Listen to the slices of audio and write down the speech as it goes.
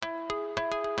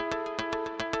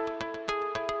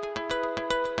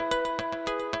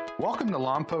Welcome to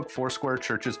Lompoc Foursquare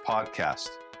Church's podcast.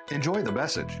 Enjoy the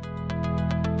message.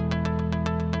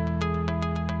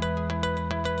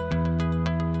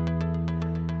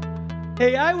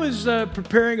 Hey, I was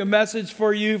preparing a message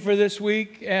for you for this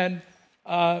week, and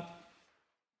I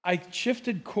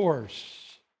shifted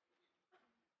course.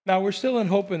 Now, we're still in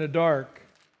Hope in the Dark,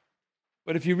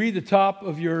 but if you read the top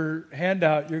of your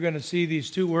handout, you're going to see these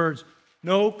two words,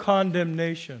 no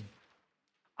condemnation.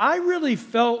 I really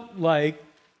felt like,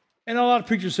 and a lot of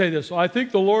preachers say this, well, I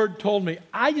think the Lord told me.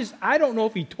 I don't know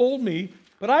if He told me,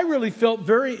 but I really felt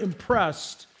very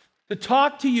impressed to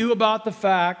talk to you about the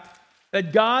fact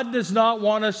that God does not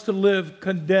want us to live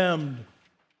condemned.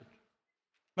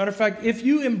 Matter of fact, if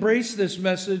you embrace this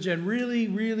message and really,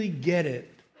 really get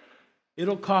it,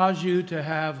 it'll cause you to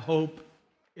have hope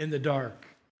in the dark.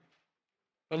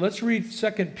 But let's read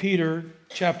 2 Peter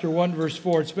chapter 1, verse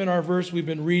 4. It's been our verse we've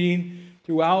been reading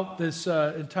throughout this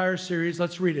entire series.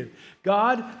 Let's read it.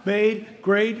 God made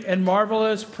great and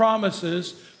marvelous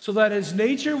promises so that His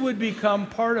nature would become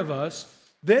part of us.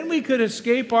 Then we could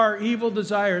escape our evil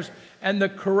desires and the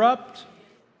corrupt.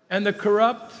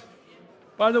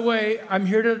 By the way, I'm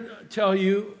here to tell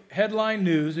you, headline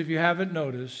news, if you haven't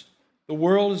noticed, the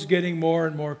world is getting more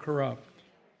and more corrupt.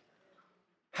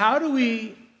 How do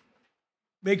we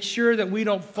make sure that we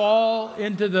don't fall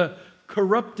into the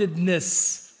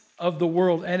corruptedness of the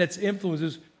world and its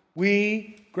influences?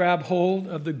 We grab hold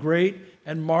of the great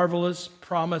and marvelous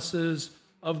promises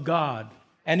of God.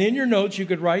 And in your notes, you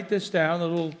could write this down, the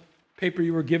little paper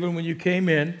you were given when you came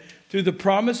in. Through the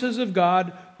promises of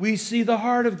God, we see the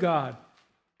heart of God,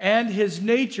 and His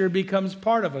nature becomes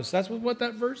part of us. That's what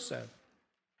that verse said.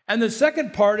 And the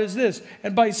second part is this,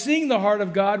 and by seeing the heart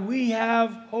of God, we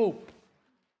have hope.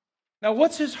 Now,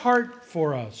 what's His heart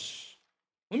for us?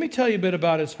 Let me tell you a bit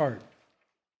about His heart.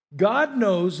 God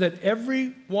knows that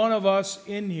every one of us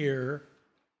in here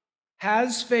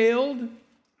has failed,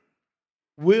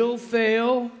 will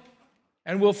fail,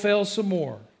 and will fail some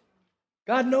more.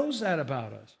 God knows that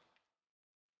about us.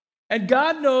 And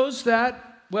God knows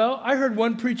that, well, I heard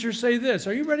one preacher say this.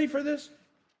 Are you ready for this?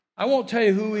 I won't tell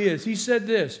you who he is. He said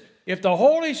this, if the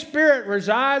Holy Spirit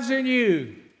resides in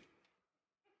you,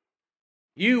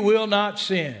 you will not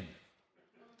sin.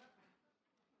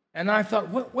 And I thought,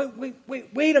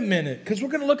 wait a minute, because we're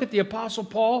going to look at the Apostle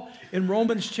Paul in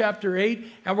Romans chapter 8,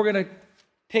 and we're going to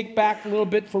take back a little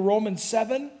bit for Romans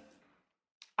 7.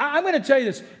 I'm going to tell you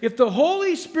this. If the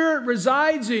Holy Spirit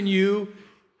resides in you,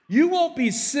 you won't be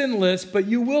sinless, but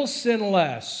you will sin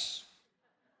less.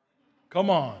 Come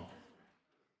on.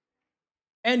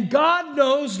 And God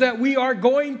knows that we are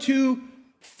going to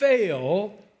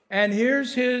fail, and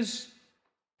here's His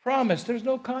promise. There's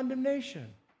no condemnation.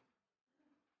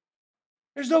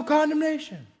 There's no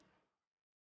condemnation.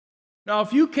 Now,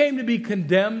 if you came to be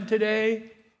condemned today,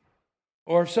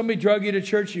 or if somebody drug you to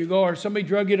church, you go, or somebody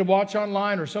drug you to watch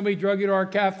online, or somebody drug you to our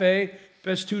cafe,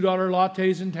 best $2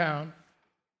 lattes in town,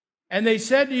 and they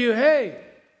said to you, hey,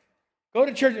 go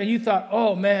to church, and you thought,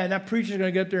 oh man, that preacher's going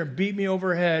to get there and beat me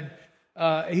over the head.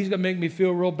 He's going to make me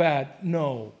feel real bad.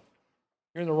 No,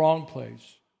 you're in the wrong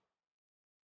place.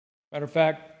 Matter of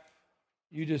fact,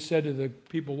 you just said to the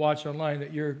people watching online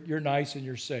that you're nice and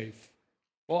you're safe.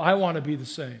 Well, I want to be the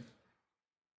same.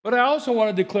 But I also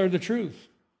want to declare the truth.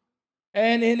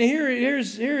 And here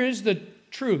is the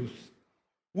truth.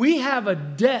 We have a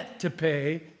debt to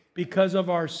pay because of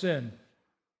our sin.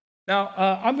 Now,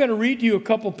 I'm going to read to you a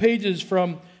couple pages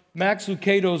from Max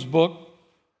Lucado's book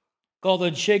called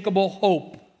Unshakable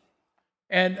Hope.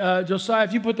 And Josiah,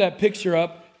 if you put that picture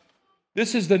up,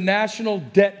 this is the national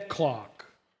debt clock.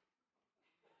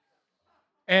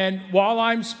 And while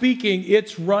I'm speaking,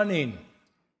 it's running.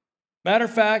 Matter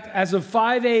of fact, as of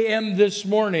 5 a.m. this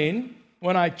morning,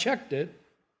 when I checked it,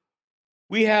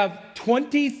 we have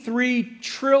 23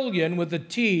 trillion with a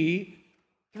T,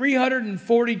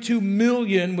 342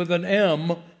 million with an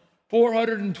M,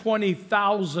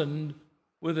 420,000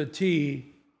 with a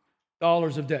T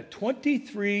dollars of debt.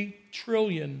 $23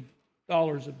 trillion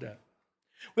of debt.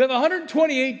 We have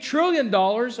 $128 trillion of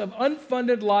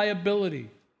unfunded liability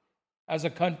as a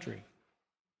country.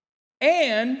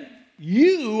 And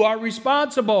you are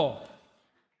responsible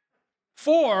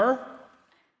for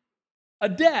a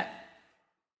debt.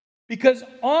 Because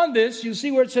on this, you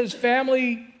see where it says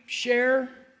family share?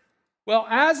 Well,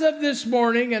 as of this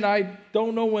morning, and I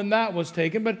don't know when that was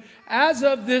taken, but as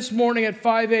of this morning at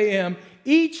 5 a.m.,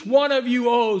 each one of you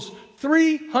owes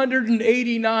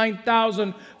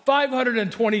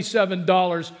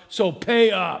 $389,527, so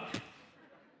pay up.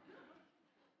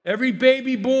 Every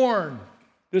baby born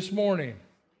this morning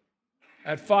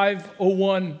at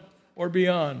 5:01 or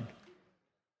beyond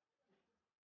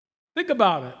Think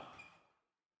about it.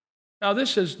 Now,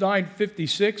 this is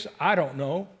 9:56. I don't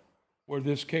know where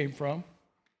this came from.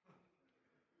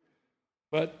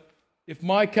 But if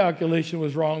my calculation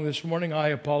was wrong this morning, I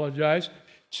apologize.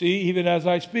 See, even as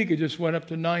I speak, it just went up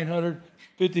to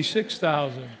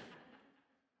 956,000.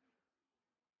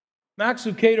 Max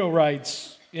Lucado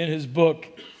writes in his book,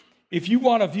 if you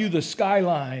want to view the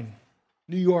skyline,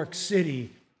 New York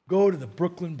City, go to the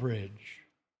Brooklyn Bridge.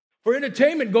 For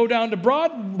entertainment, go down to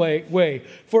Broadway.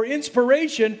 For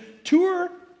inspiration,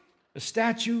 tour the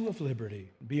Statue of Liberty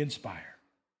and be inspired.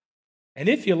 And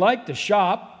if you like to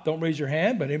shop, don't raise your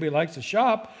hand, but anybody likes to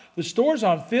shop, the stores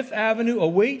on Fifth Avenue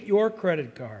await your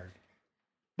credit card.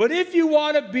 But if you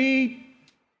want to be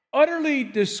utterly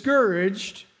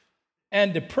discouraged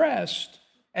and depressed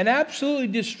and absolutely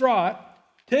distraught,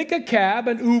 take a cab,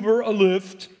 an Uber, a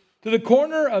Lyft to the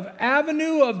corner of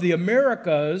Avenue of the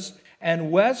Americas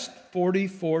and West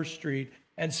 44th Street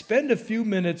and spend a few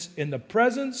minutes in the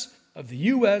presence of the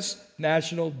U.S.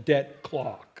 National Debt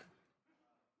Clock.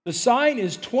 The sign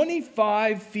is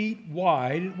 25 feet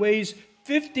wide, it weighs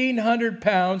 1,500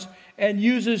 pounds, and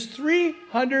uses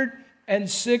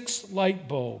 306 light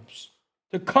bulbs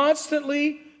to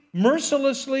constantly,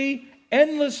 mercilessly,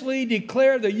 endlessly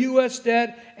declare the U.S.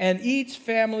 debt and each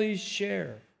family's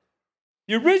share.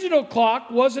 The original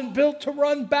clock wasn't built to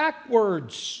run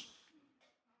backwards,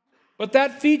 but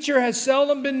that feature has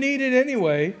seldom been needed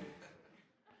anyway.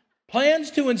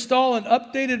 Plans to install an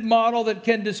updated model that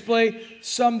can display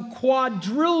some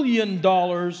 $250 billion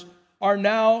are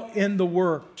now in the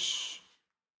works.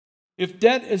 If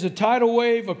debt is a tidal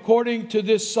wave, according to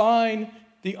this sign,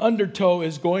 the undertow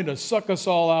is going to suck us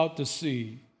all out to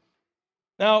sea.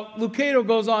 Now, Lucado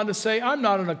goes on to say, I'm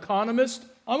not an economist,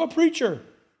 I'm a preacher.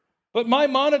 But my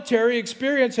monetary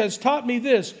experience has taught me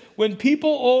this: when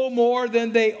people owe more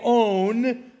than they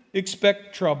own,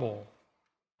 expect trouble.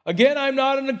 Again, I'm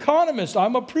not an economist,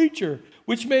 I'm a preacher,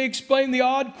 which may explain the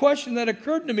odd question that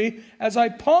occurred to me as I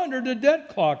pondered a debt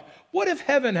clock. What if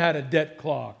heaven had a debt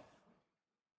clock?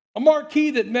 A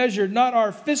marquee that measured not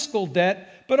our fiscal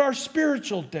debt, but our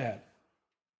spiritual debt.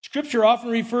 Scripture often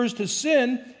refers to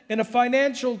sin in a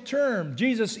financial term.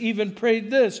 Jesus even prayed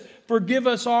this: forgive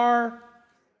us our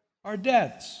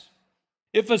debts.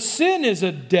 If a sin is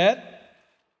a debt,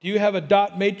 do you have a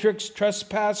dot matrix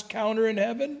trespass counter in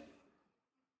heaven?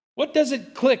 What does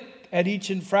it click at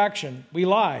each infraction? We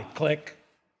lie, click.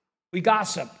 We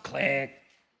gossip, click.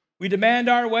 We demand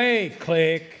our way,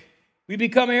 click. We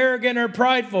become arrogant or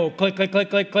prideful, click, click, click,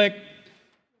 click, click.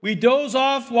 We doze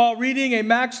off while reading a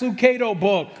Max Lucado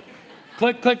book,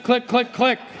 click, click, click, click,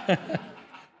 click.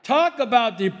 Talk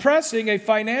about depressing. A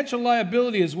financial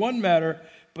liability is one matter,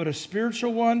 but a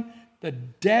spiritual one, the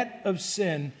debt of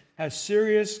sin, has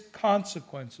serious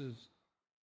consequences,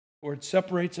 or it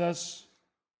separates us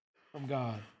from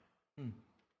God.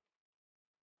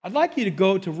 I'd like you to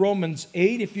go to Romans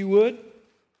 8, if you would,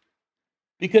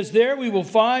 because there we will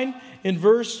find in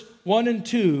verse 1 and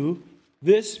 2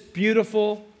 this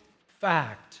beautiful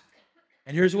fact.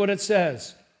 And here's what it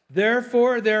says: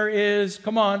 therefore there is,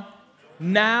 come on,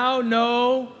 now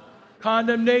no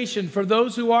condemnation for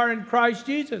those who are in Christ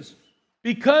Jesus.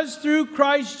 Because through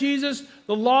Christ Jesus,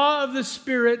 the law of the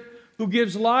Spirit who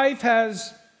gives life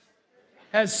has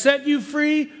set you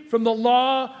free from the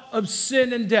law of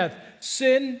sin and death.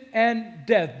 Sin and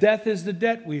death. Death is the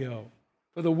debt we owe.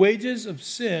 For the wages of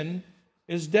sin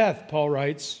is death, Paul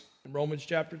writes in Romans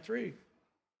chapter 3.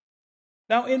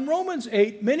 Now, in Romans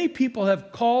 8, many people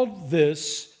have called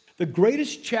this the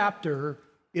greatest chapter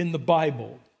in the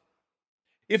Bible.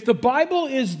 If the Bible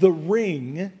is the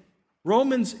ring,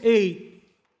 Romans 8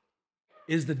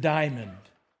 is the diamond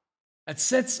that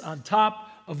sits on top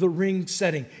of the ring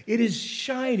setting. It is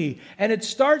shiny, and it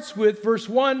starts with verse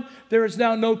 1, there is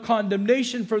now no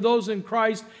condemnation for those in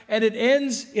Christ, and it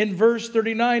ends in verse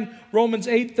 39, Romans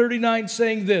 8:39,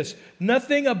 saying this: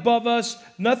 nothing above us,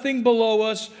 nothing below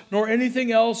us, nor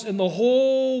anything else in the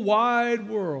whole wide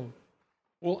world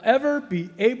will ever be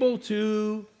able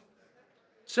to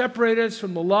separate us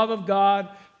from the love of God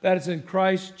that is in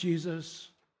Christ Jesus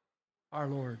our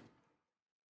Lord.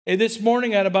 Hey, this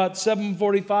morning at about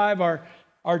 7:45,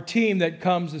 our team that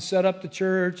comes to set up the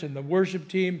church and the worship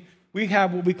team, we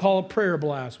have what we call a prayer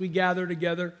blast. We gather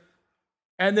together.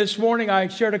 And this morning I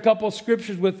shared a couple of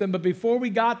scriptures with them, but before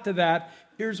we got to that,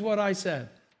 here's what I said.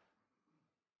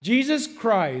 Jesus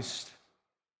Christ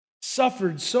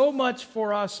suffered so much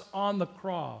for us on the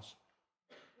cross.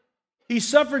 He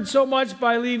suffered so much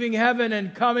by leaving heaven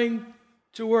and coming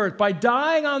to earth. By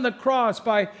dying on the cross,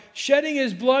 by shedding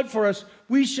his blood for us,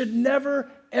 we should never,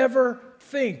 ever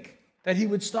think that he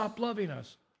would stop loving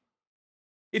us.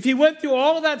 If he went through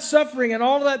all of that suffering and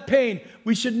all of that pain,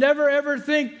 we should never ever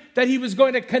think that he was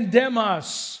going to condemn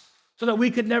us so that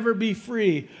we could never be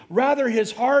free. Rather,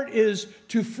 his heart is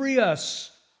to free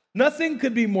us. Nothing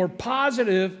could be more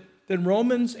positive than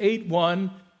Romans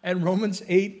 8:1 and Romans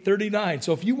 8:39.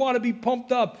 So if you want to be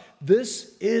pumped up,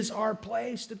 this is our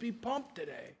place to be pumped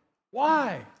today.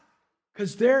 Why?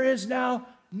 Because there is now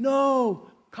no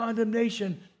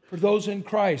condemnation for those in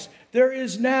Christ. There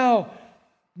is now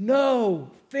no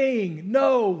thing,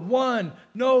 no one,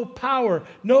 no power,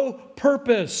 no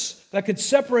purpose that could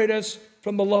separate us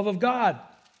from the love of God.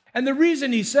 And the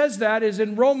reason he says that is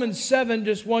in Romans 7,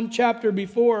 just one chapter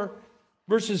before,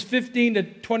 verses 15 to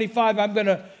 25. I'm going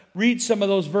to read some of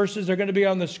those verses. They're going to be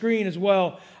on the screen as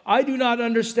well. I do not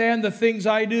understand the things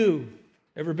I do.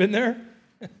 Ever been there?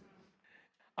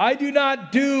 I do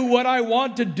not do what I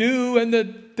want to do and the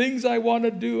things I want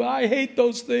to do. I hate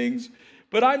those things.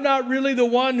 But I'm not really the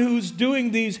one who's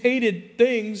doing these hated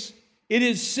things. It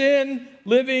is sin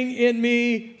living in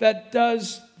me that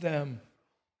does them.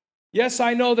 Yes,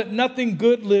 I know that nothing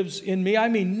good lives in me. I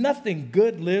mean, nothing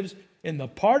good lives in the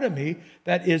part of me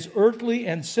that is earthly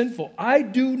and sinful. I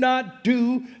do not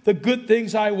do the good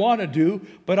things I want to do,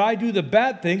 but I do the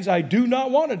bad things I do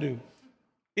not want to do.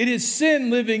 It is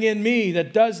sin living in me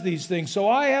that does these things. So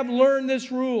I have learned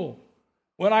this rule.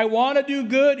 When I want to do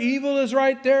good, evil is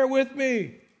right there with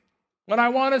me. When I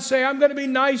want to say, I'm going to be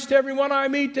nice to everyone I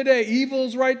meet today, evil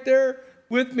is right there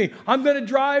with me. I'm going to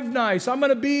drive nice. I'm going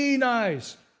to be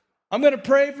nice. I'm going to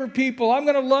pray for people. I'm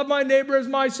going to love my neighbor as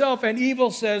myself. And evil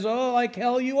says, oh, like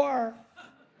hell you are.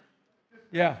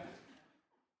 Yeah.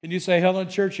 Can you say hell in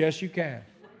church? Yes, you can.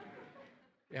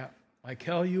 Yeah, like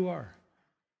hell you are.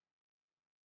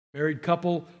 Married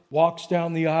couple walks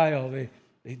down the aisle.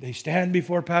 They stand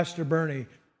before Pastor Bernie.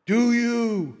 Do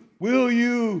you? Will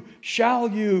you? Shall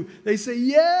you? They say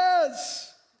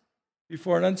yes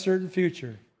before an uncertain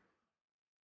future.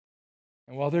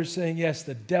 And while they're saying yes,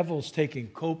 the devil's taking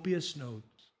copious notes,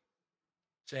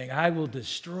 saying, I will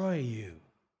destroy you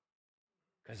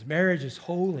because marriage is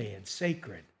holy and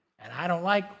sacred, and I don't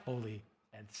like holy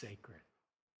and sacred.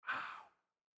 Wow.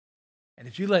 And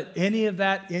if you let any of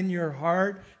that in your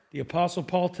heart, the Apostle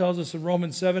Paul tells us in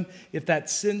Romans 7, if that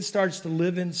sin starts to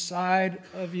live inside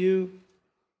of you,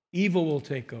 evil will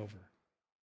take over.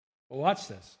 Well, watch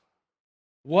this.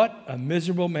 What a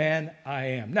miserable man I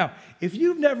am. Now, if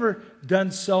you've never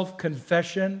done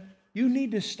self-confession, you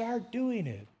need to start doing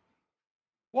it.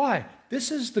 Why? This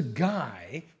is the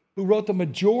guy who wrote the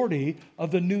majority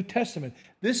of the New Testament.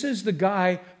 This is the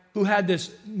guy who had this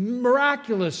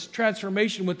miraculous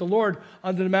transformation with the Lord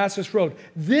on the Damascus Road.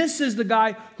 This is the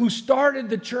guy who started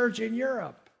the church in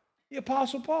Europe, the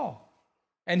Apostle Paul.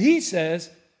 And he says,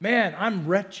 man, I'm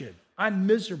wretched. I'm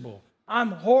miserable.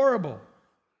 I'm horrible.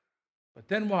 But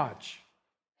then watch.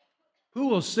 Who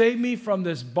will save me from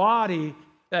this body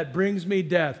that brings me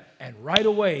death? And right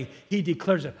away, he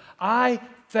declares it. I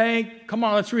thank, come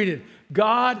on, let's read it.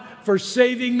 God for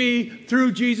saving me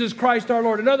through Jesus Christ our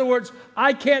Lord. In other words,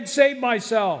 I can't save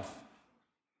myself.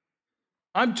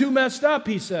 I'm too messed up,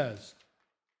 he says.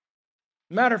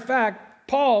 Matter of fact,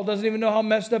 Paul doesn't even know how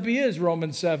messed up he is,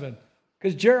 Romans 7.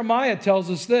 Because Jeremiah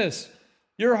tells us this.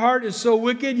 Your heart is so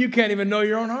wicked, you can't even know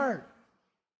your own heart.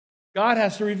 God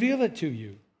has to reveal it to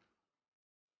you.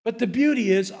 But the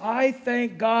beauty is, I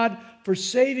thank God for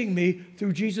saving me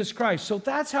through Jesus Christ. So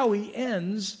that's how he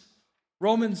ends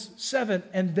Romans 7.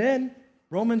 And then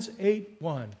Romans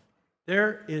 8:1.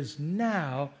 There is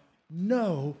now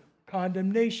no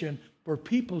condemnation for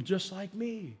people just like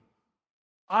me.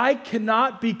 I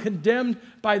cannot be condemned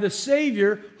by the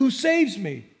Savior who saves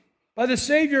me, by the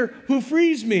Savior who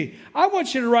frees me. I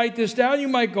want you to write this down. You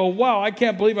might go, wow, I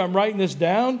can't believe I'm writing this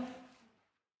down.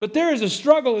 But there is a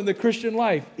struggle in the Christian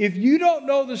life. If you don't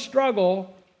know the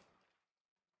struggle,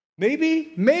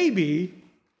 maybe,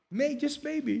 just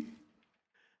maybe,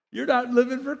 you're not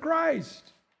living for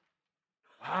Christ.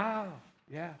 Wow,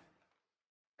 yeah.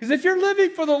 Because if you're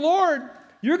living for the Lord,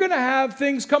 you're going to have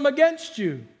things come against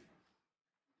you.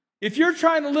 If you're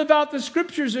trying to live out the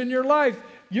scriptures in your life,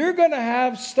 you're going to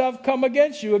have stuff come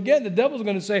against you. Again, the devil's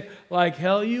going to say, like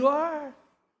hell you are.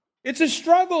 It's a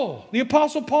struggle. The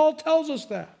Apostle Paul tells us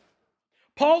that.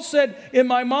 Paul said, in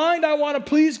my mind, I want to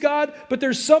please God, but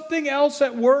there's something else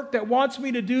at work that wants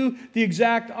me to do the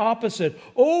exact opposite.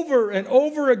 Over and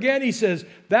over again, he says,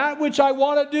 that which I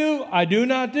want to do, I do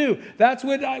not do. That's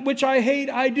which I hate,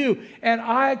 I do. And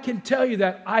I can tell you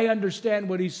that I understand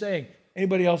what he's saying.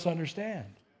 Anybody else understand?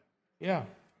 Yeah.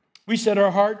 We set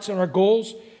our hearts and our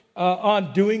goals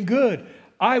on doing good.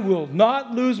 I will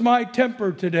not lose my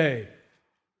temper today.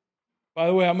 By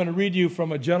the way, I'm going to read you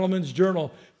from a gentleman's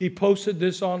journal. He posted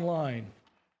this online.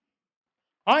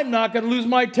 I'm not going to lose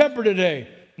my temper today.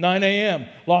 9 a.m.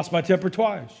 Lost my temper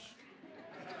twice.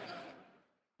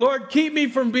 Lord, keep me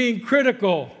from being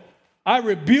critical. I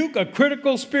rebuke a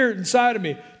critical spirit inside of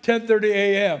me. 10:30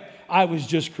 a.m. I was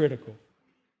just critical.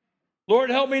 Lord,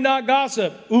 help me not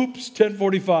gossip. Oops,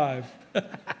 10:45.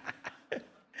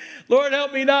 Lord,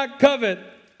 help me not covet.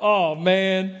 Oh,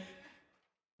 man.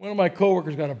 One of my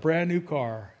coworkers got a brand new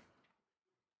car.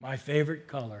 My favorite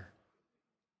color.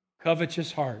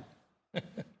 Covetous heart.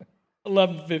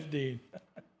 11:15.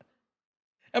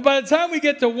 And by the time we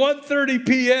get to 1:30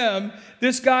 p.m.,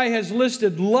 this guy has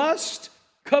listed lust,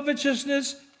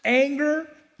 covetousness, anger,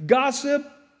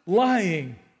 gossip,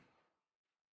 lying.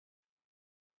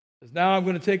 Says, now I'm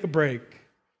going to take a break.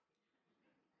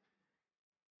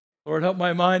 Lord, help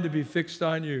my mind to be fixed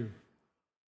on you.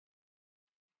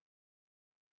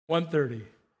 1:30.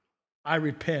 I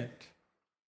repent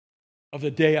of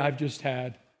the day I've just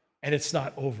had, and it's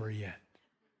not over yet.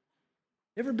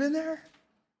 You ever been there?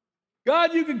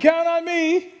 God, you can count on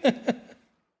me.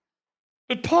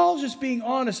 But Paul's just being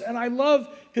honest, and I love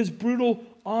his brutal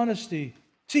honesty.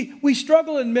 See, we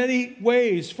struggle in many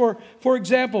ways. For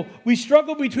example, we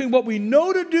struggle between what we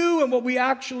know to do and what we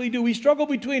actually do. We struggle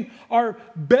between our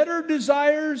better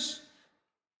desires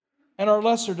and our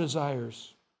lesser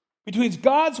desires. Between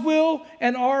God's will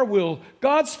and our will.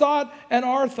 God's thought and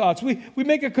our thoughts. We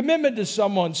make a commitment to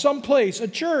someone, someplace, a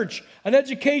church, an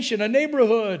education, a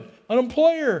neighborhood, an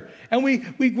employer, and we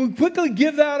quickly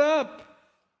give that up.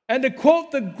 And to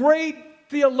quote the great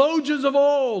theologians of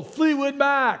old, Fleetwood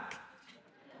Mac,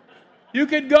 you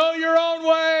can go your own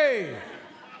way.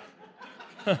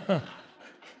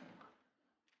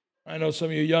 I know some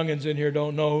of you youngins in here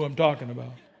don't know who I'm talking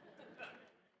about.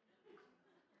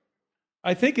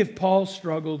 I think if Paul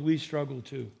struggled, we struggle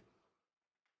too.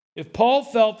 If Paul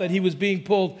felt that he was being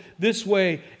pulled this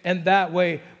way and that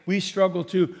way, we struggle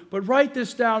too. But write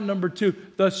this down, number 2.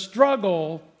 The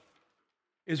struggle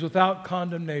is without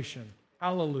condemnation.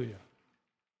 Hallelujah.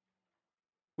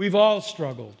 We've all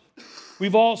struggled.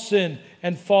 We've all sinned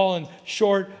and fallen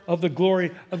short of the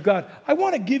glory of God. I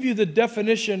want to give you the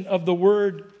definition of the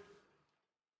word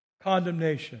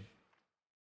condemnation.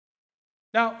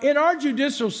 Now, in our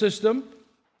judicial system,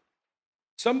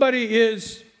 somebody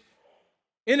is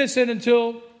innocent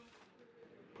until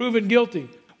proven guilty.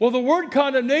 Well, the word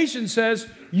condemnation says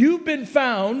you've been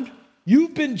found,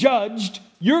 you've been judged,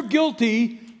 you're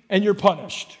guilty, and you're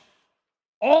punished.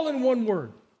 All in one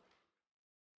word.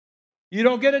 You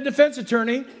don't get a defense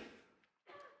attorney.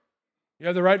 You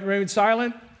have the right to remain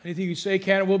silent. Anything you say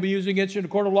can and will be used against you in a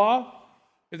court of law.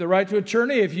 You have the right to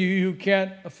attorney. If you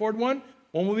can't afford one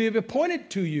will be appointed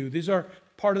to you. These are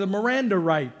part of the Miranda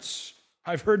rights.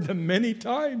 I've heard them many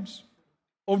times.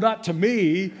 Oh, not to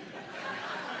me,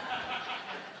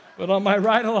 but on my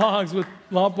ride-alongs with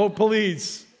Lompoc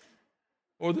Police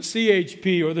or the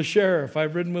CHP or the sheriff.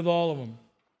 I've ridden with all of them.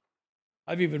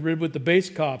 I've even ridden with the base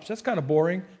cops. That's kind of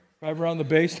boring. Drive around the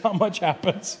base, not much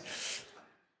happens.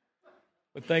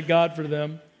 But thank God for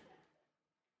them.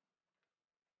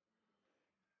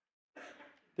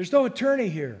 There's no attorney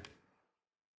here.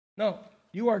 No,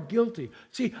 you are guilty.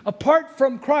 See, apart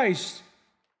from Christ,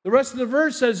 the rest of the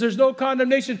verse says there's no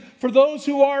condemnation for those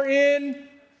who are in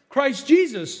Christ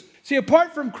Jesus. See,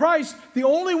 apart from Christ, the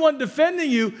only one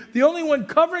defending you, the only one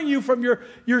covering you from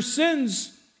your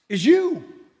sins is you.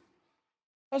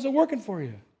 How's it working for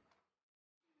you?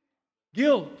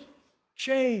 Guilt,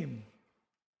 shame.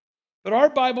 But our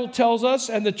Bible tells us,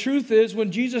 and the truth is,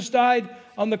 when Jesus died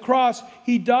on the cross,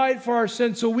 he died for our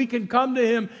sins so we can come to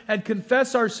him and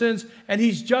confess our sins, and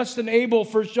he's just and able,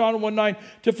 1 John 1:9,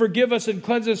 to forgive us and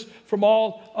cleanse us from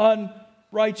all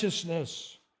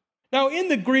unrighteousness. Now, in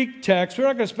the Greek text, we're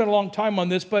not going to spend a long time on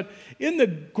this, but in the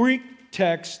Greek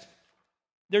text,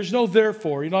 there's no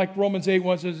therefore. You know, like Romans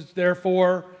 8:1 says it's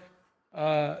therefore.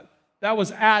 That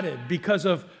was added because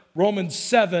of Romans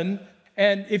 7.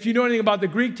 And if you know anything about the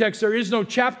Greek text, there is no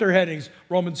chapter headings.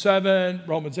 Romans 7,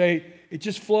 Romans 8. It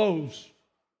just flows.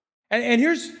 And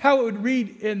here's how it would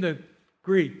read in the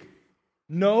Greek.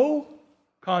 No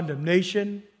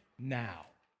condemnation now.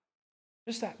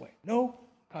 Just that way. No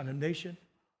condemnation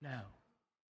now.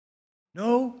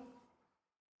 No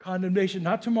condemnation,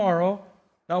 not tomorrow,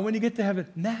 not when you get to heaven,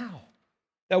 now.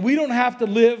 That we don't have to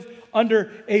live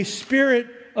under a spirit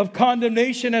of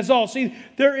condemnation as all. See,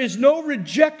 there is no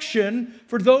rejection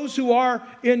for those who are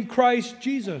in Christ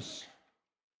Jesus.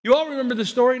 You all remember the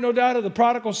story, no doubt, of the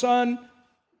prodigal son.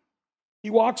 He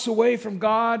walks away from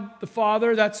God, the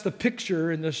Father. That's the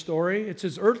picture in this story. It's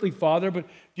his earthly father, but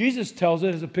Jesus tells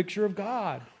it as a picture of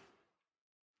God.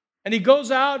 And he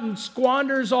goes out and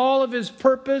squanders all of his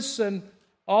purpose and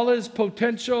all his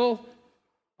potential,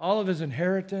 all of his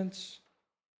inheritance.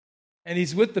 And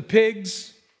he's with the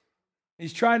pigs.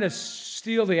 He's trying to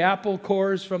steal the apple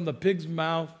cores from the pig's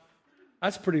mouth.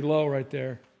 That's pretty low right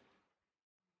there.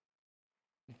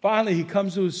 And finally, he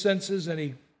comes to his senses and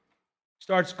he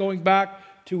starts going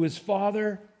back to his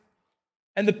father.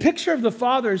 And the picture of the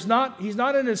father is he's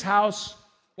not in his house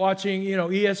watching,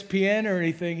 ESPN or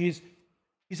anything. He's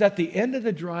at the end of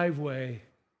the driveway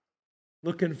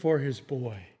looking for his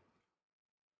boy.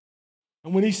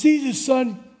 And when he sees his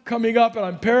son coming up, and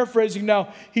I'm paraphrasing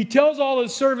now, he tells all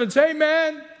his servants, "Hey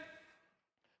man,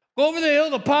 go over the hill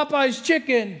to Popeye's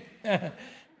Chicken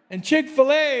and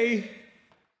Chick-fil-A,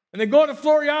 and then go to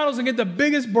Floriano's and get the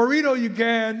biggest burrito you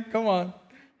can." Come on.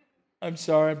 I'm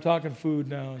sorry, I'm talking food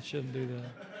now. I shouldn't do that.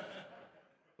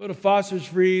 Go to Foster's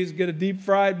Freeze, get a deep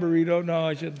fried burrito. No,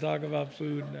 I shouldn't talk about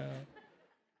food now.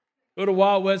 Go to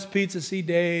Wild West Pizza, see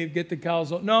Dave, get the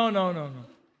calzone. No.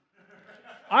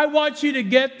 I want you to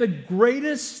get the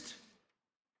greatest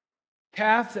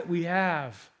calf that we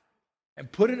have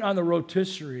and put it on the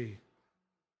rotisserie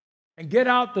and get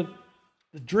out the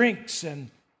drinks.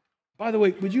 And by the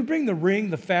way, would you bring the ring,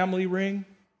 the family ring?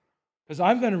 Because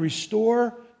I'm going to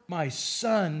restore my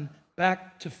son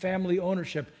back to family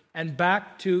ownership and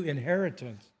back to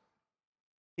inheritance.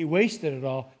 He wasted it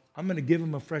all. I'm going to give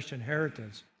him a fresh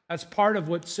inheritance. That's part of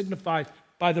what signifies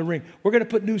by the ring. We're going to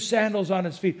put new sandals on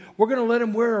his feet. We're going to let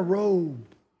him wear a robe.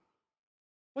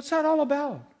 What's that all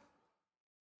about?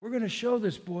 We're going to show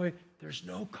this boy there's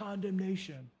no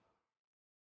condemnation.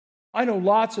 I know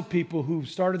lots of people who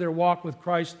started their walk with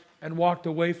Christ and walked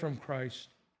away from Christ.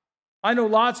 I know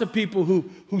lots of people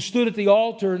who stood at the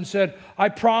altar and said, "I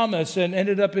promise," and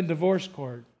ended up in divorce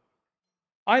court.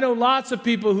 I know lots of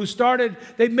people who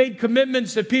they made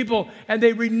commitments to people and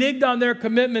they reneged on their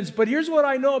commitments. But here's what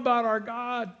I know about our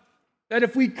God, that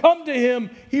if we come to Him,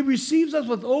 He receives us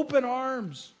with open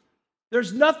arms.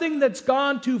 There's nothing that's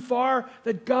gone too far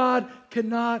that God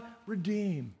cannot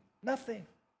redeem. Nothing.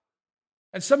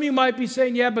 And some of you might be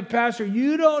saying, "Yeah, but Pastor,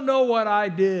 you don't know what I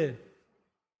did."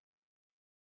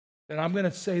 Then I'm going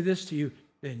to say this to you.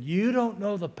 Then you don't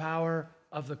know the power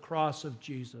of the cross of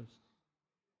Jesus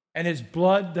and His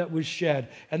blood that was shed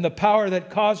and the power that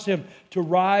caused Him to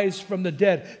rise from the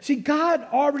dead. See, God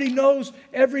already knows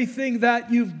everything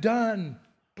that you've done.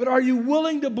 But are you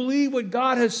willing to believe what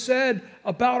God has said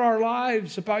about our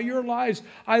lives, about your lives?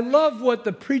 I love what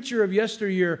the preacher of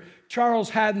yesteryear, Charles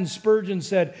Haddon Spurgeon,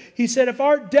 said. He said, "If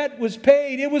our debt was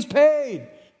paid, it was paid.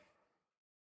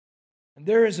 And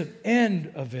there is an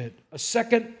end of it. A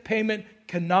second payment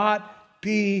cannot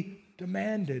be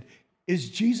demanded." Is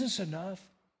Jesus enough?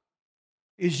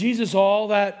 Is Jesus all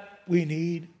that we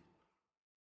need?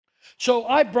 So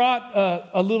I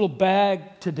brought a little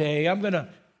bag today. I'm going to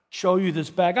show you this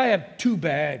bag. I have two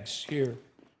bags here.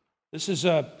 This is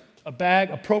a bag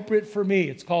appropriate for me.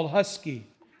 It's called Husky.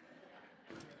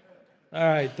 All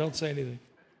right, don't say anything.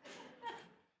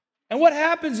 And what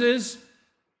happens is,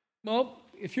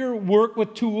 if you work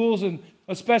with tools, and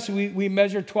especially we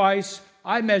measure twice,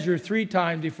 I measure 3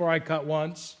 times before I cut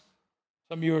once.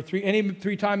 Some of you are any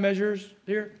 3-time measures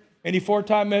here? Any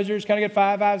 4-time measures? Can I get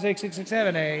 5, 6,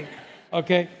 7, 8?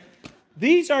 Okay.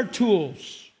 These are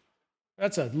tools.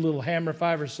 That's a little hammer if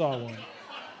I ever saw one.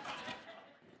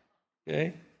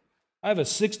 Okay. I have a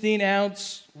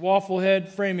 16-ounce waffle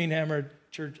head framing hammer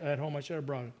at home. I should have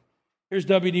brought it. Here's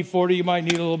WD-40. You might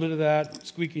need a little bit of that.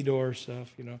 Squeaky door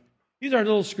stuff, These are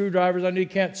little screwdrivers. I know you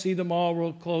can't see them all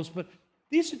real close, but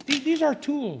these are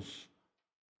tools.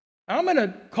 I'm going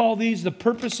to call these the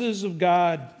purposes of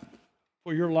God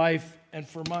for your life and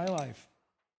for my life.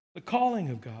 The calling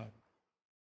of God.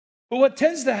 But what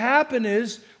tends to happen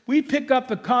is we pick up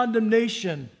the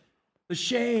condemnation, the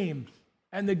shame,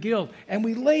 and the guilt, and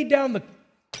we lay down the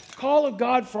call of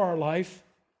God for our life,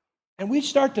 and we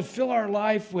start to fill our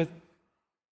life with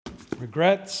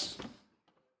regrets,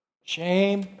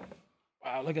 shame.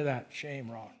 Wow, look at that, shame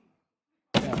rock.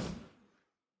 Yeah.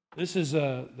 This is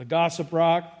the gossip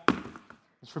rock.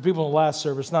 It's for people in the last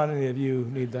service, not any of you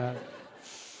who need that.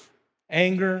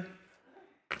 Anger,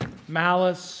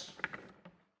 malice,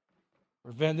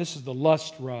 revenge. This is the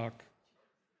lust rock.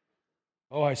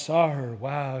 Oh, I saw her.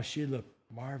 Wow, she looked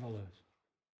marvelous.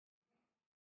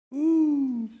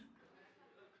 Ooh.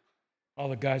 All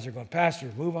the guys are going,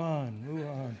 "Pastor, move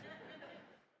on.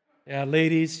 Yeah,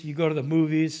 ladies, you go to the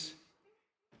movies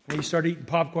and you start eating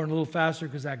popcorn a little faster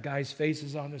because that guy's face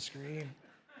is on the screen.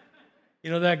 You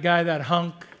know that guy, that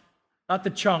hunk? Not the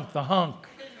chunk, the hunk.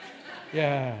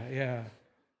 Yeah.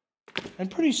 And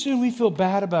pretty soon we feel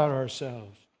bad about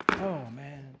ourselves. Oh,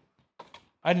 man.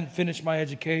 I didn't finish my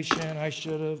education. I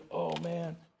should have. Oh,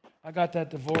 man. I got that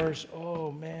divorce.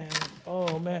 Oh, man.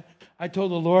 Oh, man. I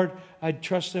told the Lord I'd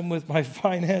trust him with my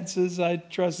finances. I'd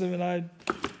trust him, and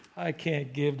I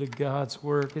can't give to God's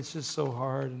work. It's just so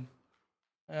hard.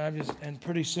 And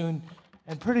pretty soon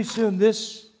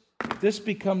this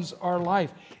becomes our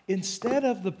life. Instead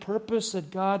of the purpose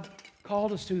that God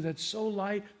called us to that's so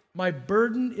light, my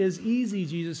burden is easy,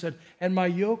 Jesus said, and my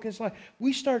yoke is light.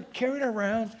 We start carrying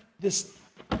around this,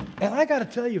 and I got to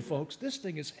tell you, folks, this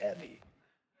thing is heavy.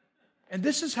 And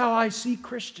this is how I see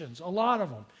Christians, a lot of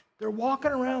them. They're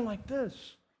walking around like this.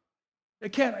 They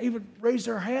can't even raise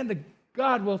their hand to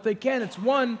God. Well, if they can,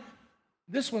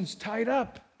 this one's tied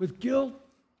up with guilt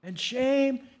and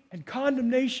shame and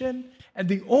condemnation. And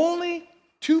the only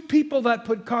two people that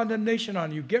put condemnation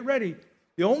on you, get ready,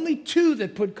 the only two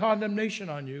that put condemnation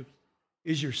on you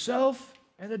is yourself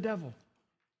and the devil.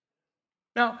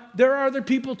 Now, there are other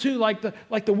people too, like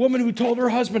the woman who told her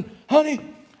husband, honey,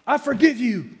 I forgive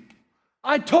you.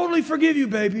 I totally forgive you,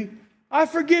 baby. I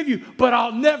forgive you, but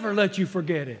I'll never let you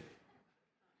forget it.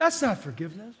 That's not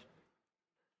forgiveness.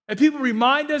 And people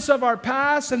remind us of our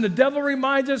past, and the devil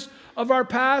reminds us of our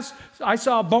past. I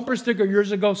saw a bumper sticker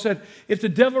years ago said, if the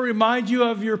devil reminds you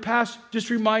of your past, just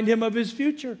remind him of his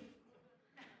future.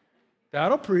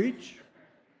 That'll preach.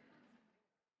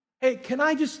 Hey, can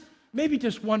I maybe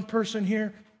just one person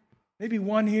here, maybe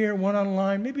one here, one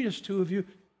online, maybe just two of you.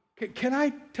 Can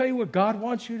I tell you what God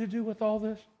wants you to do with all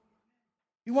this?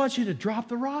 He wants you to drop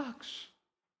the rocks.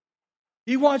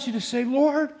 He wants you to say,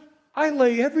 Lord, I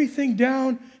lay everything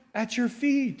down at your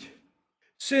feet.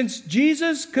 Since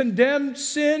Jesus condemned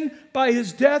sin by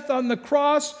his death on the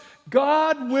cross,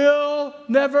 God will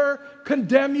never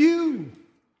condemn you.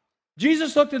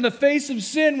 Jesus looked in the face of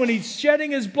sin when he's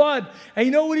shedding his blood. And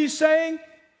you know what he's saying?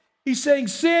 He's saying,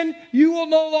 sin, you will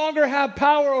no longer have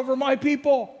power over my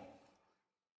people.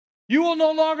 You will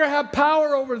no longer have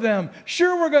power over them.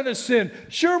 Sure, we're going to sin.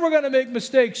 Sure, we're going to make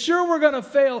mistakes. Sure, we're going to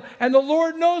fail. And the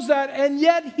Lord knows that. And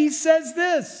yet he says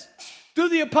this through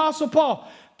the Apostle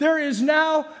Paul, there is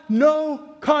now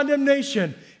no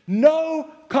condemnation.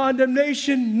 No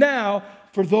condemnation now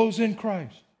for those in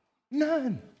Christ.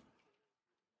 None.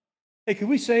 Hey, can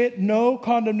we say it? No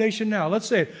condemnation now. Let's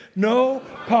say it. No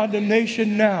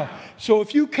condemnation now. So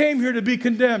if you came here to be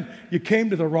condemned, you came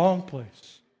to the wrong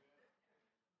place.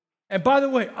 And by the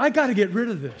way, I got to get rid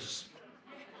of this.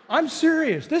 I'm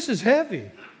serious. This is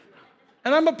heavy.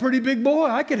 And I'm a pretty big boy.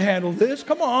 I can handle this.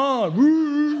 Come on.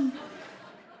 Woo.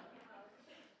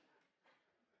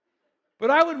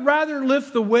 But I would rather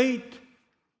lift the weight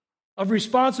of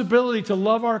responsibility to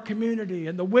love our community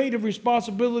and the weight of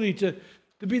responsibility to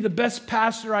be the best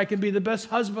pastor I can be, the best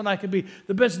husband I can be,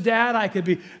 the best dad I can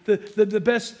be, the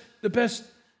best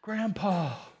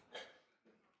grandpa,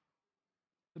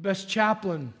 the best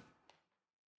chaplain,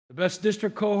 the best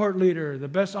district cohort leader, the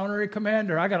best honorary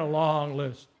commander. I got a long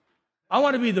list. I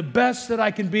want to be the best that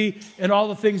I can be in all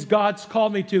the things God's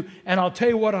called me to. And I'll tell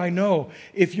you what I know.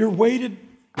 If you're weighted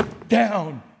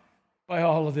down by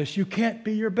all of this, you can't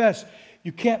be your best.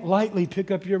 You can't lightly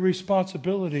pick up your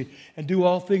responsibility and do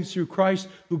all things through Christ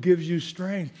who gives you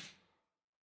strength.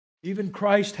 Even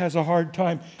Christ has a hard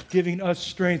time giving us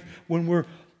strength when we're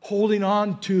holding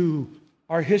on to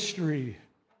our history.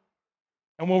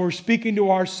 And when we're speaking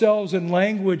to ourselves in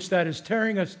language that is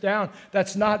tearing us down,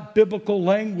 that's not biblical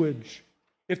language.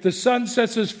 If the Son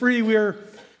sets us free, we're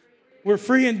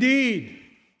free indeed.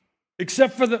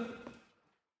 Except for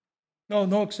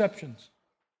no exceptions.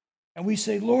 And we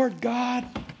say, Lord God,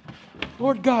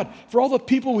 for all the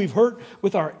people we've hurt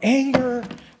with our anger,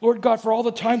 Lord God, for all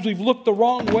the times we've looked the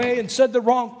wrong way and said the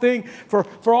wrong thing,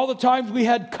 for all the times we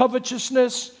had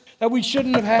covetousness that we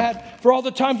shouldn't have had, for all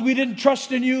the times we didn't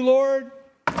trust in you, Lord,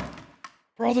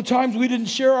 for all the times we didn't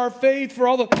share our faith, for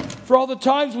all the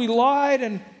times we lied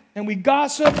and we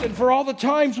gossiped, and for all the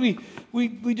times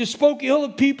we just spoke ill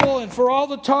of people, and for all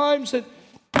the times that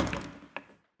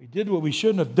we did what we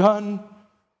shouldn't have done.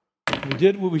 We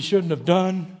did what we shouldn't have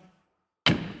done.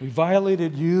 We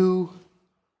violated you.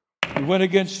 We went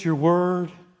against your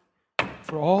word.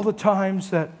 For all the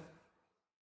times that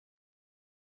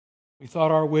we thought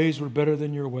our ways were better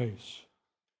than your ways,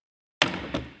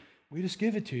 we just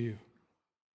give it to you.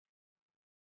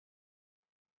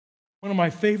 One of my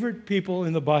favorite people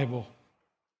in the Bible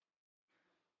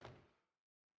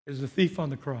is the thief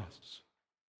on the cross.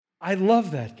 I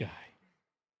love that guy.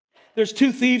 There's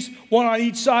two thieves, one on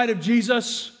each side of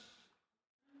Jesus.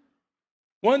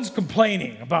 One's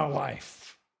complaining about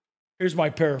life. Here's my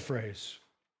paraphrase.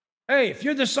 Hey, if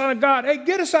you're the Son of God, hey,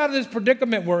 get us out of this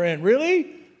predicament we're in,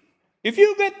 really? If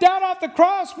you get down off the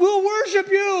cross, we'll worship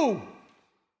you.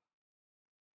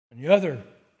 And the other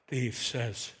thief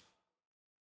says,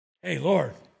 hey,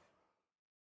 Lord.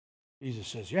 Jesus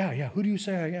says, yeah, who do you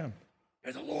say I am?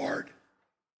 You're the Lord.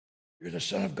 You're the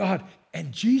Son of God.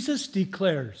 And Jesus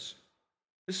declares,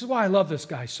 this is why I love this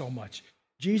guy so much.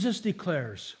 Jesus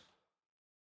declares,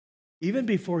 even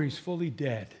before he's fully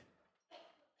dead,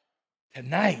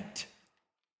 tonight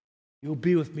you'll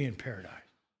be with me in paradise.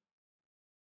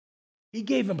 He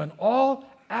gave him an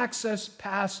all-access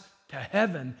pass to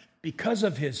heaven because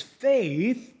of his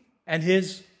faith and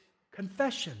his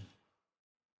confession.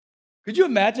 Could you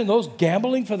imagine those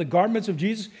gambling for the garments of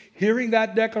Jesus hearing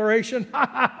that declaration? Who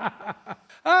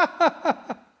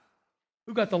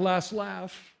got the last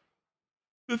laugh?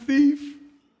 The thief.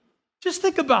 Just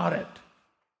think about it.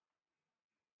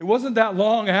 It wasn't that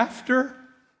long after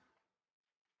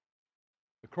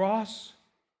the cross.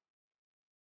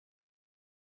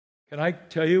 Can I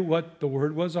tell you what the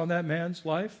word was on that man's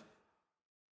life?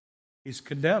 He's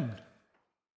condemned.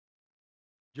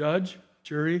 Judge,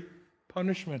 jury,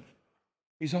 punishment.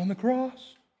 He's on the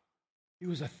cross. He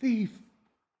was a thief.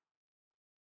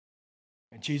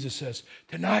 And Jesus says,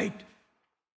 tonight,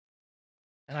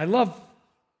 and I love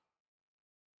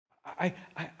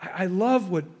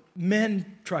what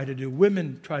men try to do,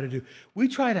 women try to do. We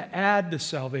try to add to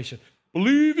salvation.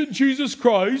 Believe in Jesus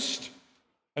Christ,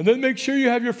 and then make sure you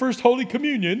have your first Holy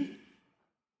Communion.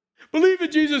 Believe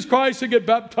in Jesus Christ and get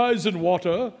baptized in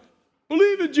water.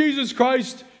 Believe in Jesus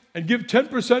Christ and give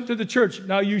 10% to the church.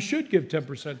 Now, you should give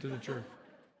 10% to the church.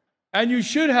 And you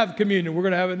should have communion. We're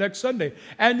going to have it next Sunday.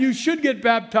 And you should get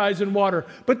baptized in water.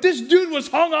 But this dude was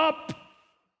hung up.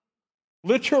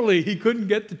 Literally, he couldn't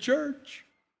get to church.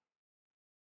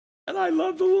 And I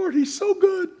love the Lord. He's so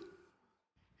good.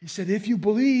 He said, if you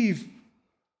believe,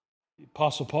 the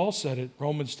Apostle Paul said it,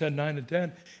 Romans 10, 9 and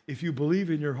 10, if you believe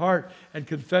in your heart and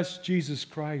confess Jesus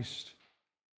Christ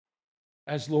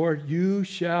as Lord, you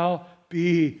shall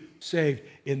be saved.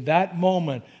 In that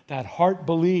moment, that heart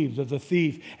believed of the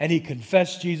thief, and he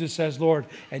confessed Jesus as Lord,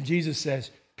 and Jesus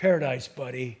says, paradise,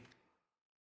 buddy,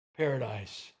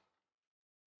 paradise.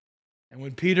 And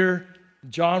when Peter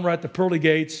and John were at the pearly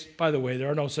gates, by the way,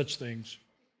 there are no such things,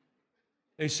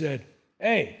 they said,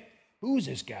 hey, who's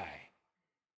this guy?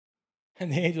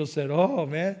 And the angel said, oh,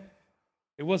 man,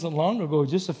 it wasn't long ago,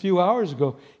 just a few hours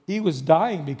ago, he was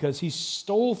dying because he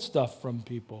stole stuff from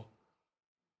people.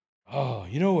 Oh,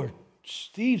 you know where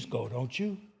thieves go, don't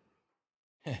you?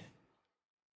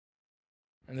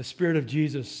 And the Spirit of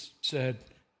Jesus said,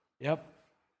 yep.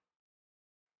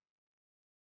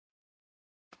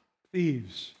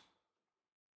 Thieves.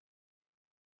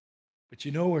 But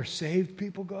you know where saved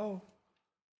people go?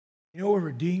 You know where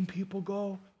redeemed people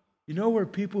go? You know where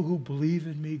people who believe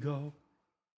in me go?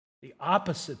 The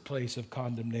opposite place of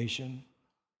condemnation.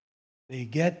 They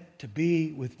get to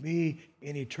be with me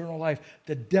in eternal life.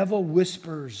 The devil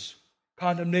whispers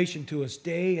condemnation to us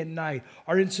day and night.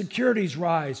 Our insecurities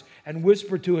rise and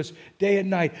whisper to us day and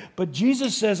night. But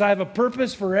Jesus says, I have a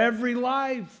purpose for every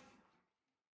life.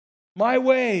 My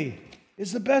way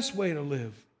is the best way to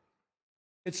live.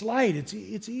 It's light. It's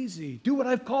easy. Do what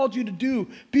I've called you to do.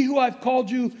 Be who I've called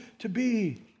you to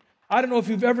be. I don't know if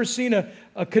you've ever seen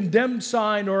a condemned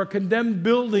sign or a condemned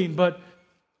building, but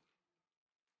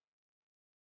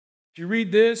if you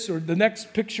read this or the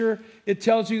next picture, it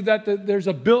tells you that there's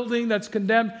a building that's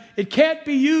condemned. It can't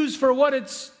be used for what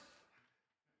it's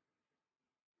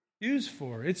used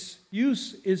for. Its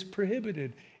use is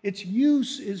prohibited. Its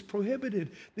use is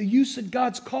prohibited. The use that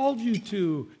God's called you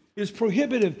to is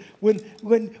prohibited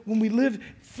when we live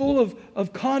full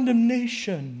of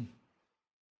condemnation.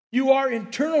 You are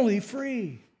internally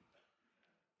free.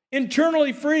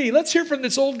 Internally free. Let's hear from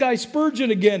this old guy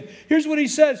Spurgeon again. Here's what he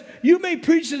says. You may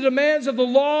preach the demands of the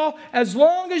law as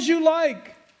long as you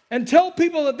like and tell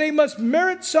people that they must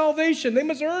merit salvation. They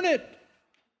must earn it.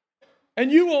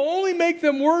 And you will only make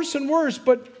them worse and worse.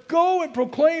 But go and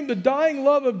proclaim the dying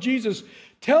love of Jesus.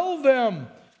 Tell them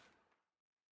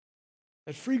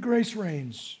that free grace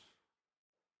reigns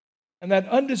and that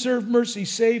undeserved mercy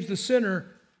saves the sinner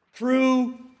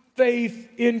through faith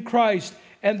in Christ.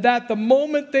 And that the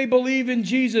moment they believe in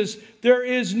Jesus, there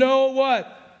is no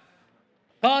what?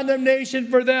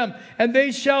 Condemnation for them. And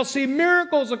they shall see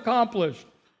miracles accomplished.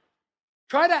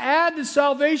 Try to add to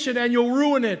salvation and you'll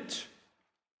ruin it.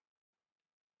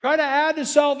 Try to add to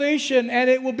salvation and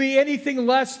it will be anything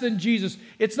less than Jesus.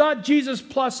 It's not Jesus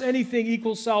plus anything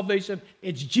equals salvation.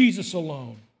 It's Jesus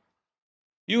alone.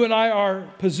 You and I are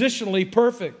positionally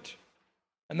perfect.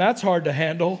 And that's hard to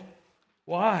handle.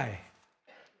 Why?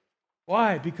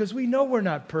 Why? Because we know we're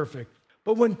not perfect.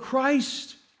 But when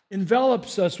Christ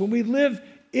envelops us, when we live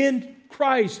in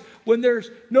Christ, when there's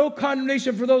no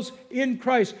condemnation for those in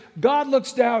Christ, God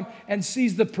looks down and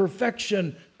sees the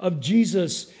perfection of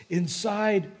Jesus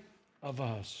inside of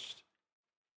us.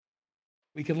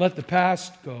 We can let the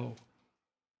past go.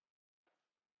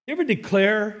 You ever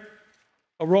declare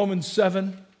a Romans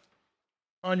 7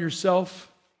 on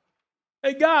yourself?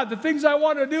 Hey, God, the things I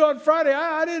wanted to do on Friday,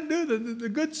 I didn't do. The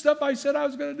good stuff I said I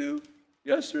was going to do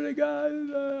yesterday, God,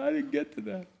 I didn't get to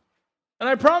that. And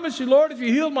I promise you, Lord, if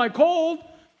you healed my cold,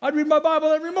 I'd read my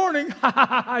Bible every morning.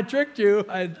 I tricked you.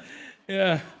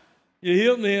 You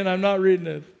healed me and I'm not reading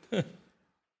it.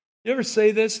 You ever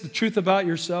say this, the truth about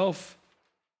yourself?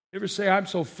 You ever say, I'm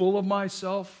so full of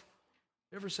myself?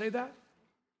 You ever say that?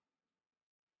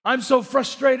 I'm so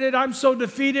frustrated. I'm so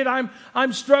defeated.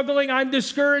 I'm struggling. I'm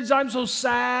discouraged. I'm so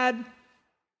sad.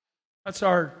 That's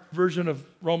our version of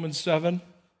Romans 7.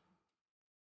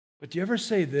 But do you ever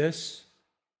say this?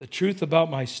 The truth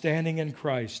about my standing in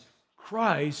Christ.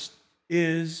 Christ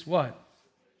is what?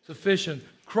 Sufficient.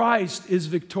 Christ is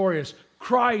victorious.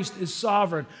 Christ is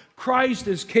sovereign. Christ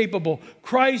is capable.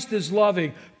 Christ is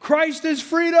loving. Christ is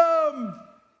freedom.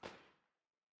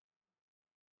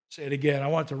 Say it again. I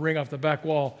want it to ring off the back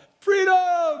wall.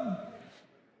 Freedom!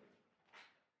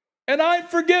 And I'm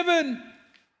forgiven.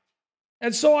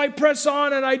 And so I press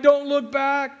on and I don't look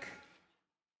back.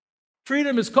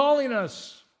 Freedom is calling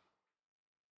us.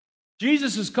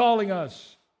 Jesus is calling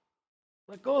us.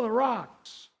 Let go of the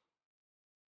rocks.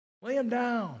 Lay them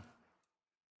down.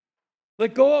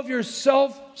 Let go of your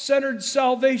self-centered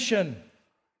salvation.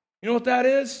 You know what that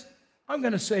is? I'm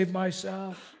going to save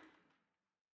myself.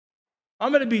 I'm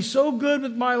going to be so good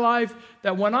with my life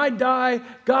that when I die,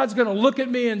 God's going to look at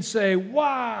me and say,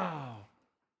 wow,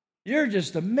 you're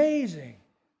just amazing.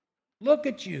 Look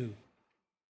at you.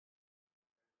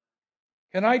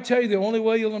 Can I tell you the only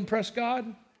way you'll impress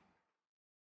God?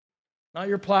 Not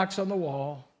your plaques on the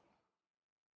wall.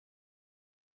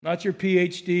 Not your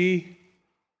PhD.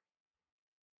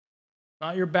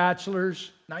 Not your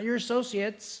bachelor's. Not your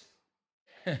associates.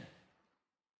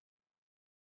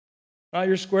 Not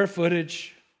your square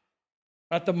footage.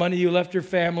 Not the money you left your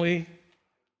family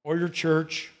or your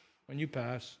church when you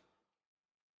pass.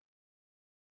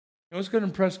 You know what's going to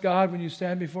impress God when you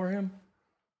stand before Him?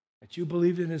 That you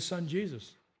believed in His Son,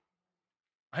 Jesus.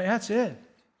 That's it.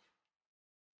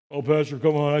 Oh, Pastor,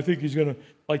 come on. I think He's going to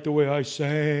like the way I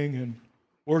sang and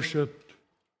worshiped.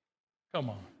 Come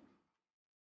on.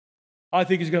 I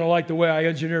think He's going to like the way I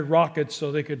engineered rockets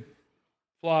so they could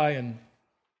fly and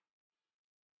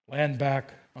land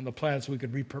back on the planet so we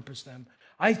could repurpose them.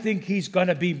 I think He's going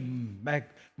to be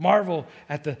marvel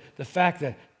at the fact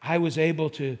that I was able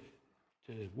to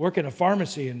work in a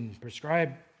pharmacy and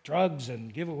prescribe drugs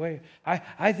and give away.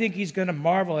 I think He's going to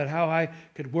marvel at how I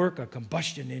could work a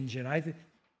combustion engine.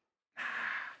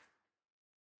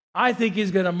 I think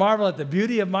He's going to marvel at the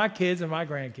beauty of my kids and my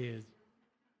grandkids.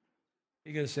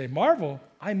 He's going to say, marvel,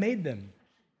 I made them.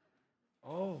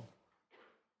 Oh.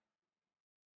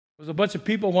 There was a bunch of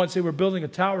people once, they were building a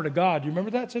tower to God. Do you remember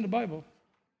that? It's in the Bible.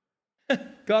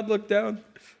 God looked down.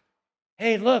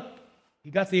 Hey, look.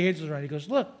 He got the angels right. He goes,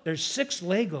 look, there's 6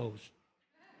 Legos.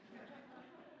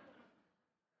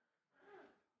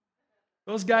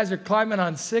 Those guys are climbing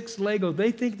on 6 Legos.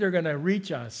 They think they're going to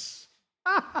reach us.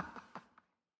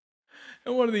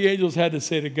 And one of the angels had to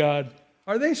say to God,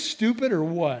 are they stupid or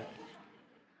what?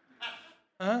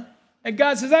 Huh? And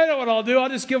God says, I know what I'll do. I'll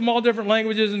just give them all different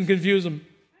languages and confuse them.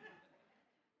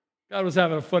 God was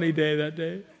having a funny day that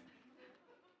day.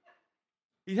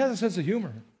 He has a sense of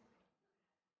humor.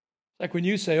 It's like when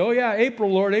you say, oh yeah, April,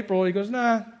 Lord, April. He goes,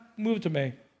 nah, move it to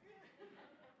May.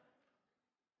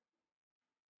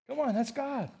 Come on, that's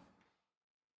God.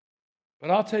 But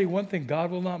I'll tell you one thing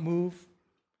God will not move.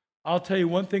 I'll tell you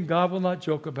one thing God will not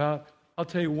joke about. I'll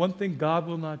tell you one thing God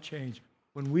will not change.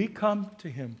 When we come to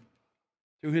Him,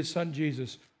 through His Son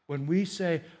Jesus, when we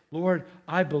say, Lord,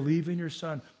 I believe in your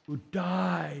Son who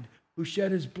died, who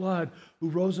shed His blood, who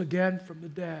rose again from the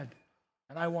dead,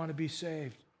 and I want to be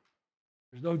saved.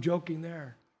 There's no joking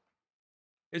there.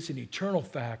 It's an eternal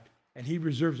fact, and He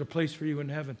reserves a place for you in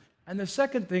heaven. And the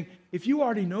second thing, if you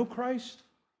already know Christ,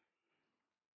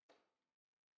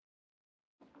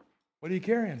 what are you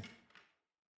carrying?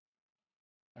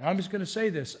 And I'm just going to say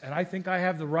this, and I think I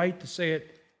have the right to say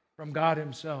it from God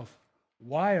Himself.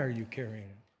 Why are you carrying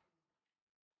it?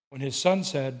 When His Son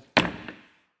said,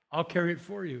 I'll carry it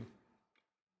for you.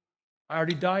 I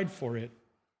already died for it.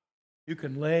 You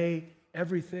can lay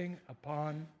everything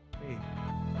upon me.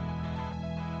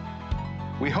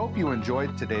 We hope you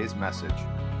enjoyed today's message.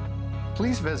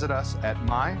 Please visit us at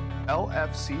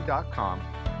mylfc.com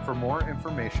for more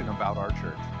information about our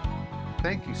church.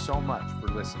 Thank you so much for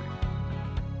listening.